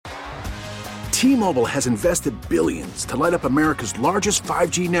T-Mobile has invested billions to light up America's largest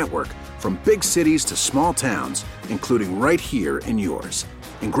 5G network, from big cities to small towns, including right here in yours.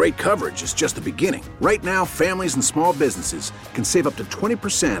 And great coverage is just the beginning. Right now, families and small businesses can save up to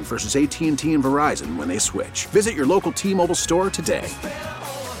 20% versus AT&T and Verizon when they switch. Visit your local T-Mobile store today.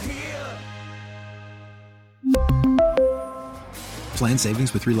 Plan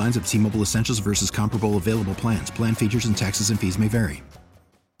savings with 3 lines of T-Mobile Essentials versus comparable available plans. Plan features and taxes and fees may vary.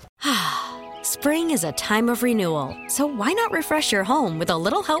 Spring is a time of renewal, so why not refresh your home with a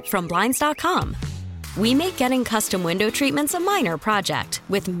little help from Blinds.com? We make getting custom window treatments a minor project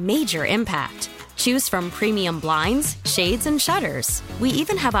with major impact. Choose from premium blinds, shades, and shutters. We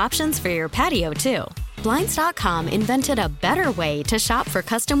even have options for your patio, too. Blinds.com invented a better way to shop for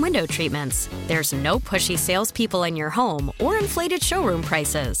custom window treatments. There's no pushy salespeople in your home or inflated showroom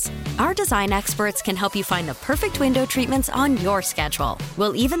prices. Our design experts can help you find the perfect window treatments on your schedule.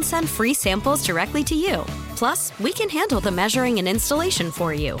 We'll even send free samples directly to you. Plus, we can handle the measuring and installation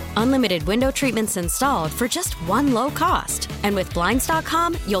for you. Unlimited window treatments installed for just one low cost. And with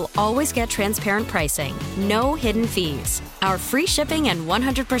Blinds.com, you'll always get transparent pricing. No hidden fees. Our free shipping and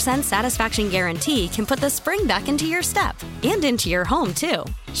 100% satisfaction guarantee can put the spring back into your step and into your home, too.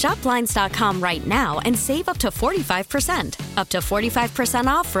 Shop Blinds.com right now and save up to 45%. Up to 45%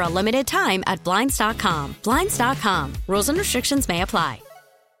 off for a limited time at Blinds.com. Blinds.com. Rules and restrictions may apply.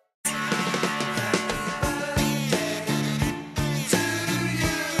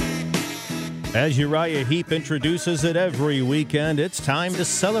 As Uriah Heep introduces it every weekend, it's time to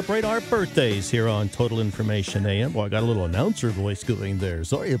celebrate our birthdays here on Total Information AM. Well, I got a little announcer voice going there.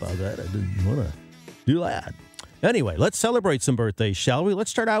 Sorry about that. I didn't want to do that. Anyway, let's celebrate some birthdays, shall we?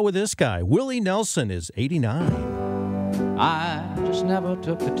 Let's start out with this guy. Willie Nelson is 89. I just never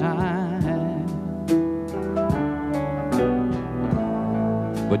took the time,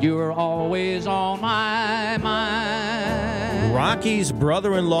 but you were always on my mind. Rocky's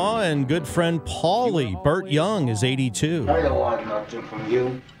brother-in-law and good friend Paulie, Burt Young, is 82. I don't want nothing from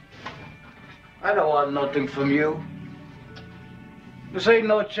you. I don't want nothing from you. This ain't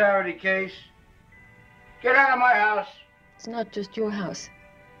no charity case. Get out of my house. It's not just your house.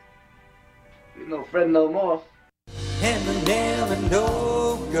 You're no friend no more. And I never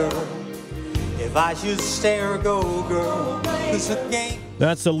know, girl, if I should stay or go, girl. It's a game.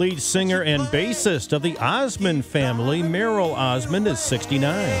 That's the lead singer and bassist of the Osmond family. Merrill Osmond is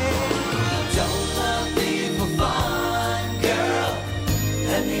 69.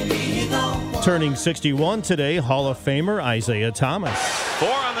 Turning 61 today, Hall of Famer Isaiah Thomas. 4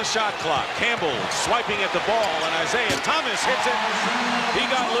 on the shot clock. Campbell swiping at the ball, and Isaiah Thomas hits it. He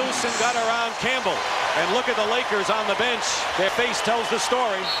got loose and got around Campbell. And look at the Lakers on the bench. Their face tells the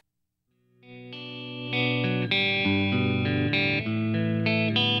story.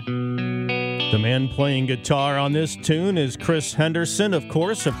 The man playing guitar on this tune is Chris Henderson, of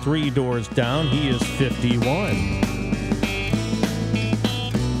course, of Three Doors Down. He is 51.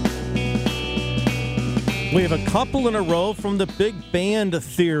 We have a couple in a row from the big band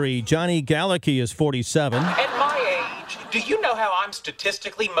theory. Johnny Galecki is 47. At my age, do you know how I'm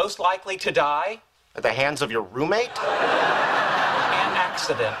statistically most likely to die? At the hands of your roommate? An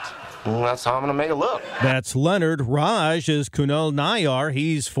accident. Well, that's how I'm going to make it look. That's Leonard. Raj is Kunal Nayar.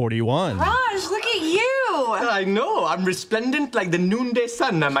 He's 41. Raj, look at you. I know. I'm resplendent like the noonday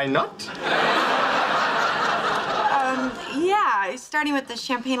sun, am I not? Yeah. Starting with the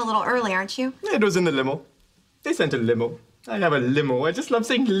champagne a little early, aren't you? It was in the limo. They sent a limo. I have a limo. I just love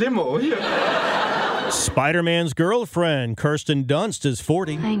saying limo. Spider-Man's girlfriend, Kirsten Dunst, is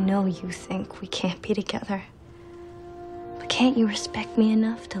 40. I know you think we can't be together. But can't you respect me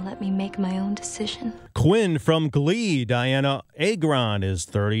enough to let me make my own decision? Quinn from Glee, Diana Agron, is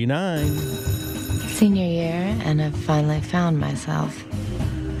 39. Senior year, and I've finally found myself.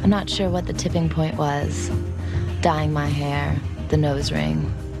 I'm not sure what the tipping point was. Dyeing my hair, the nose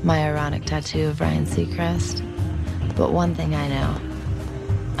ring, my ironic tattoo of Ryan Seacrest. But one thing I know,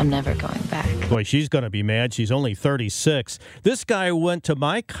 I'm never going back. Boy, she's going to be mad. She's only 36. This guy went to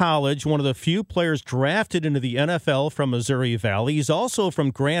my college, one of the few players drafted into the NFL from Missouri Valley. He's also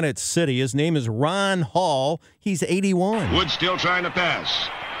from Granite City. His name is Ron Hall. He's 81. Woods still trying to pass.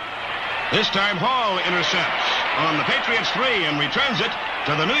 This time Hall intercepts on the Patriots 3 and returns it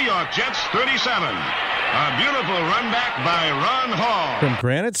to the New York Jets 37. A beautiful run back by Ron Hall. From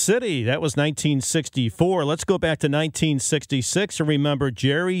Granite City, that was 1964. Let's go back to 1966 and remember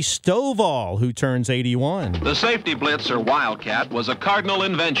Jerry Stovall, who turns 81. The safety blitzer Wildcat was a cardinal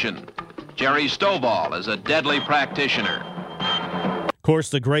invention. Jerry Stovall is a deadly practitioner. Of course,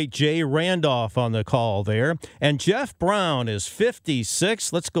 the great Jay Randolph on the call there. And Jeff Brown is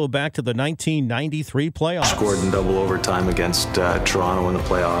 56. Let's go back to the 1993 playoffs. Scored in double overtime against Toronto in the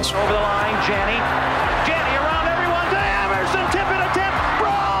playoffs. Over the line, Janney around everyone to Emerson, tip and a tip.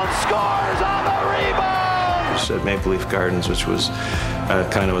 Brown scores on the rebound. It was at Maple Leaf Gardens, which was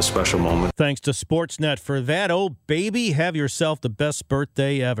kind of a special moment. Thanks to Sportsnet for that. Oh, baby, have yourself the best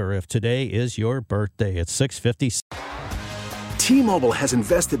birthday ever if today is your birthday. It's 6:50. T-Mobile has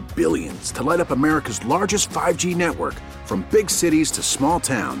invested billions to light up America's largest 5G network, from big cities to small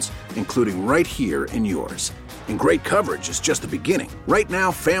towns, including right here in yours. And great coverage is just the beginning. Right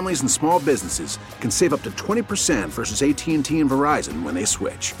now, families and small businesses can save up to 20% versus AT&T and Verizon when they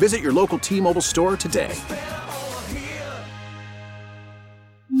switch. Visit your local T-Mobile store today.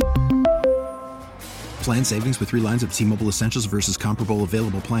 Plan savings with 3 lines of T-Mobile Essentials versus comparable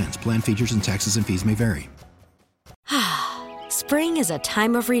available plans. Plan features and taxes and fees may vary. Spring is a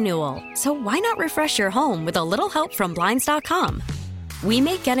time of renewal, so why not refresh your home with a little help from Blinds.com? We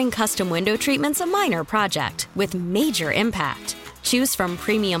make getting custom window treatments a minor project with major impact. Choose from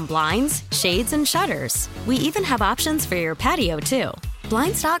premium blinds, shades, and shutters. We even have options for your patio, too.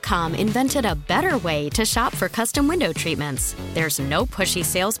 Blinds.com invented a better way to shop for custom window treatments. There's no pushy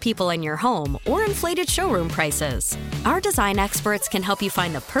salespeople in your home or inflated showroom prices. Our design experts can help you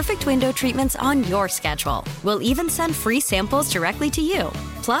find the perfect window treatments on your schedule. We'll even send free samples directly to you.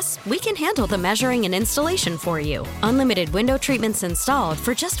 Plus, we can handle the measuring and installation for you. Unlimited window treatments installed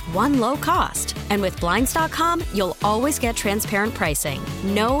for just one low cost. And with Blinds.com, you'll always get transparent pricing.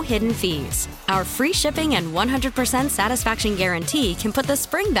 No hidden fees. Our free shipping and 100% satisfaction guarantee can put the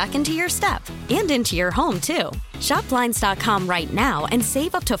spring back into your step and into your home, too. Shop Blinds.com right now and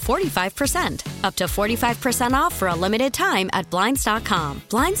save up to 45%. Up to 45% off for a limited time at Blinds.com.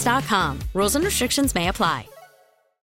 Blinds.com. Rules and restrictions may apply.